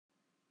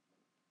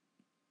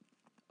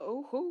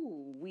Oh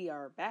ho, we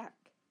are back.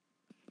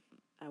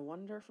 I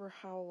wonder for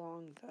how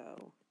long,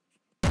 though.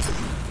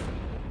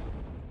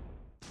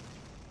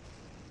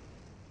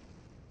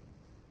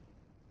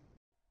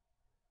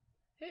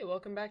 Hey,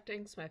 welcome back to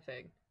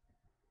Inksmithing.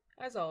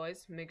 As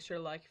always, make sure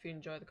to like if you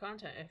enjoy the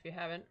content, and if you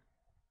haven't,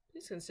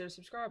 please consider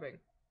subscribing.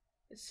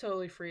 It's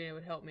totally free and it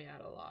would help me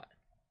out a lot.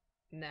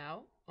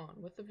 Now,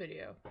 on with the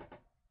video.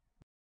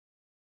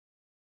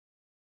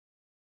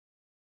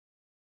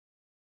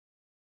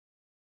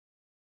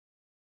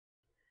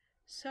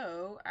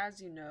 So,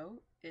 as you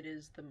know, it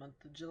is the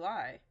month of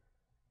July.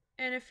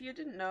 And if you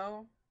didn't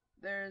know,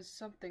 there's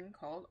something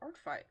called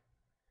Artfight.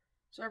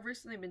 So I've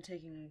recently been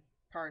taking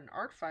part in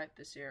Artfight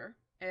this year,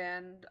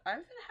 and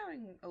I've been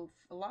having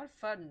a lot of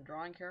fun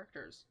drawing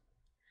characters.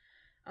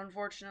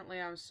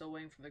 Unfortunately, I'm still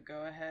waiting for the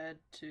go-ahead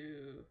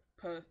to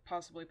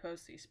possibly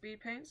post these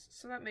speed paints,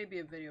 so that may be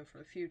a video for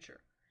the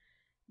future.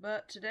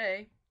 But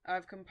today,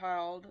 I've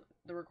compiled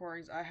the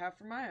recordings I have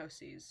for my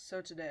OCs, so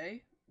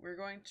today, we're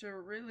going to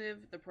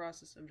relive the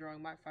process of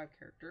drawing my 5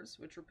 characters,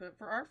 which were put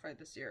for Artfight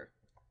this year.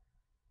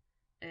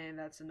 And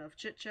that's enough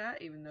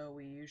chit-chat, even though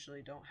we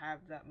usually don't have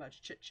that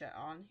much chit-chat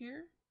on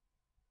here.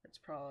 That's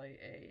probably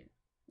a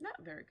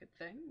not very good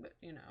thing, but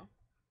you know.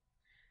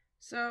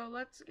 So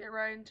let's get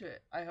right into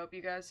it. I hope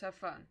you guys have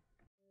fun.